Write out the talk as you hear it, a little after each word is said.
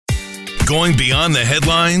Going beyond the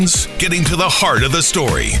headlines, getting to the heart of the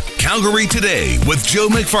story. Calgary Today with Joe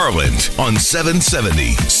McFarland on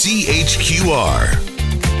 770 CHQR.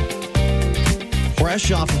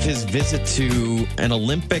 Fresh off of his visit to an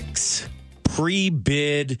Olympics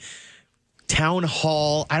pre-bid town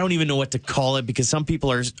hall. I don't even know what to call it because some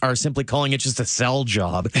people are simply calling it just a sell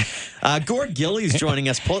job. Gord Gillies joining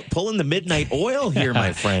us, pulling the midnight oil here,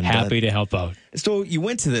 my friend. Happy to help out. So you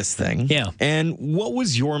went to this thing. Yeah. And what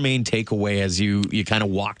was your main takeaway as you kind of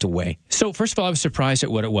walked away? So first of all, I was surprised at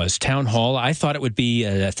what it was. Town hall. I thought it would be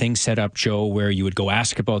a thing set up, Joe, where you would go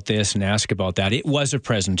ask about this and ask about that. It was a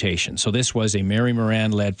presentation. So this was a Mary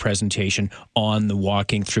Moran-led presentation on the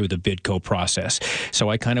walking through the Bidco process. So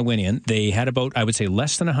I kind of went in. They had about, I would say,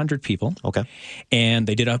 less than 100 people. Okay. And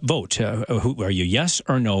they did a vote. Who are you, yes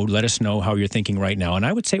or no? Let us know how you're thinking right now. And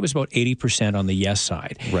I would say it was about 80% on the yes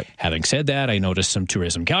side. Right. Having said that, I noticed some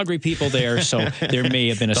Tourism Calgary people there, so there may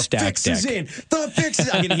have been a stacked deck. The fix is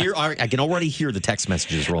in. I can already hear the text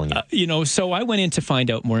messages rolling in. So I went in to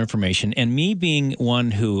find out more information, and me being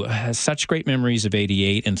one who has such great memories of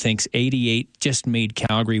 88 and thinks 88 just made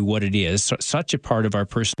Calgary what it is, such a part of our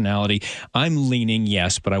personality, I'm leaning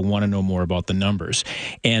yes, but I want to know more about the numbers.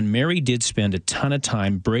 And Mary did spend a ton of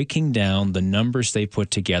time breaking down the numbers they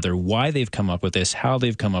put together, why they've come up with this, how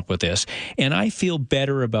they've come up with this, and I feel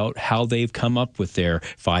better about how they've come up with their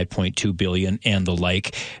 $5.2 billion and the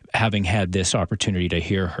like, having had this opportunity to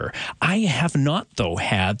hear her. I have not, though,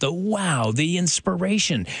 had the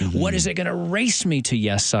inspiration. Mm-hmm. What is it going to race me to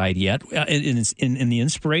yes side yet? In the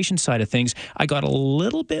inspiration side of things, I got a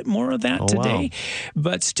little bit more of that today,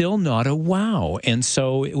 but still not a wow. And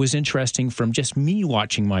so it was interesting from just me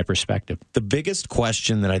watching my perspective. The biggest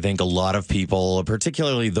question that I think a lot of people,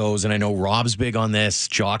 particularly those, and I know Rob's big on this,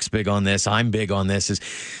 Jock's big on this, I'm big on this, is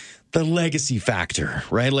the legacy factor,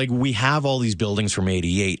 right? Like, we have all these buildings from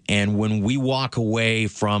 88, and when we walk away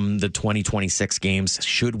from the 2026 games,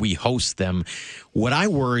 should we host them, what I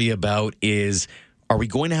worry about is, are we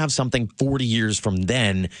going to have something 40 years from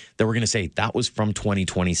then that we're going to say, that was from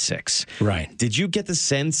 2026? Right. Did you get the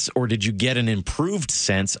sense, or did you get an improved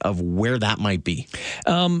sense of where that might be?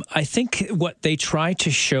 I think what they tried to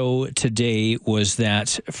show today was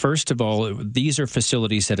that, first of all, these are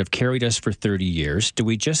facilities that have carried us for 30 years. Do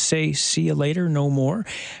we just say, see you later, no more?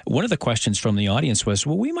 One of the questions from the audience was,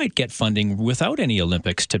 well, we might get funding without any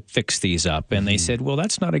Olympics to fix these up. And they said, well,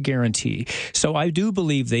 that's not a guarantee. So I do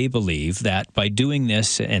believe they believe that by doing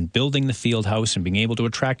this and building the field house and being able to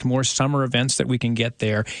attract more summer events that we can get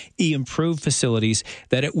there, improved facilities,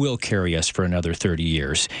 that it will carry us for another 30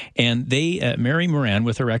 years. And they, Mary Moran,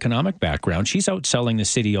 with her economic background, she's out selling the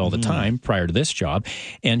city all the time prior to this job,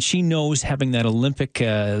 and she knows having that Olympic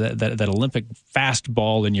that Olympic fast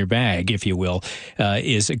ball in your bag, if you will,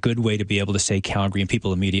 is a good way to be able to say Calgary, and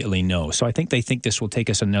people immediately know. So I think they think this will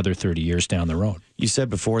take us another 30 years down the road. You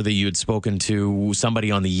said before that you had spoken to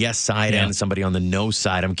somebody on the yes side and somebody on the no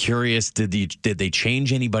side. I'm curious, did they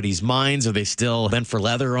change anybody's minds? Are they still bent for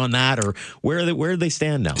leather on that, or where do they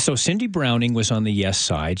stand now? So Cindy Browning was on the yes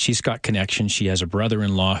side. She's got connections. She has a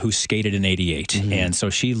brother-in-law who skated in 88, and so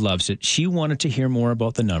she loves it. She wanted to hear more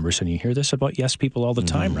about the numbers, and you hear this about yes people all the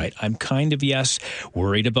time, right? I'm kind of yes,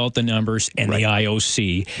 worried about the numbers and the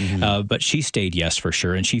IOC, but she stayed yes for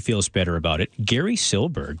sure, and she feels better about it. Gary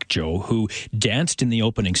Silberg, Joe, who danced in the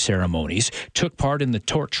opening ceremonies, took part in the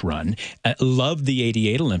torch run, loved the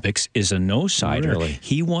 88 Olympics, is a no-sider. Really?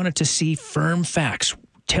 He wanted to see firm facts.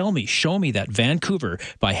 Tell me, show me that Vancouver,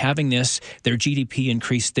 by having this, their GDP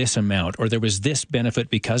increased this amount, or there was this benefit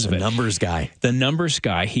because of it. The numbers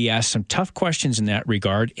guy. He asked some tough questions in that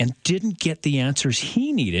regard and didn't get the answers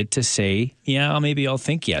he needed to say, yeah, maybe I'll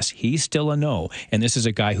think yes. He's still a no. And this is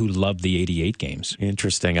a guy who loved the 88 games.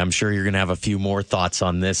 Interesting. I'm sure you're going to have a few more thoughts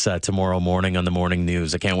on this tomorrow morning on the morning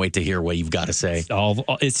news. I can't wait to hear what you've got to say.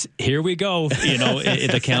 It's here we go.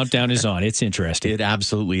 The countdown is on. It's interesting. It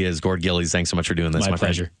absolutely is. Gord Gillies, thanks so much for doing this. My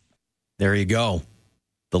pleasure. There you go.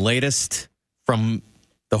 The latest from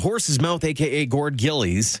the horse's mouth, a.k.a. Gord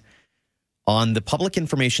Gillies, on the public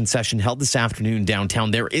information session held this afternoon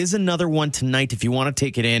downtown. There is another one tonight if you want to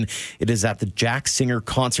take it in. It is at the Jack Singer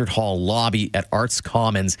Concert Hall lobby at Arts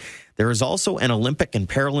Commons. There is also an Olympic and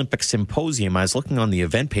Paralympic symposium. I was looking on the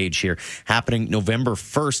event page here, happening November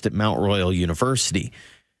 1st at Mount Royal University.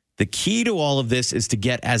 The key to all of this is to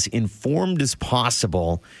get as informed as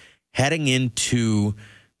possible heading into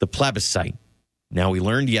the plebiscite. Now, we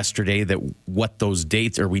learned yesterday that what those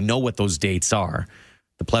dates, or we know what those dates are.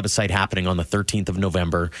 The plebiscite happening on the 13th of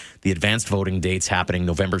November. The advanced voting dates happening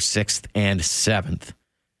November 6th and 7th.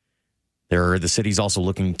 The city's also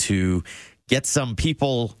looking to get some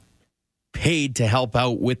people paid to help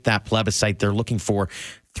out with that plebiscite. They're looking for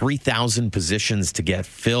 3,000 positions to get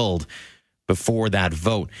filled before that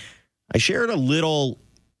vote. I shared a little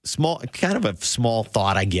kind of a small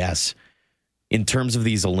thought, I guess, in terms of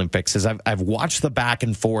these Olympics, as I've watched the back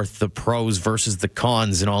and forth, the pros versus the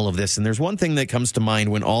cons and all of this. And there's one thing that comes to mind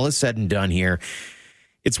when all is said and done here.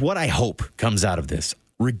 It's what I hope comes out of this,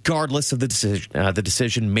 regardless of the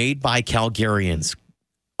decision made by Calgarians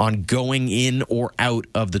on going in or out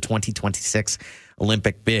of the 2026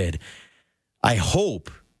 Olympic bid. I hope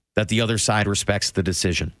that the other side respects the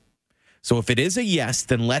decision. So if it is a yes,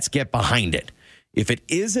 then let's get behind it. If it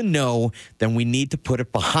is a no, then we need to put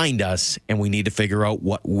it behind us and we need to figure out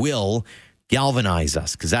what will galvanize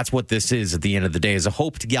us, because that's what this is at the end of the day, is a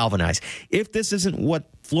hope to galvanize. If this isn't what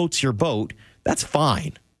floats your boat, that's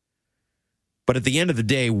fine. But at the end of the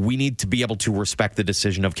day, we need to be able to respect the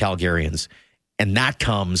decision of Calgarians, and that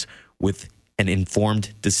comes with an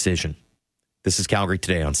informed decision. This is Calgary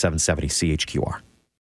Today on 770 CHQR.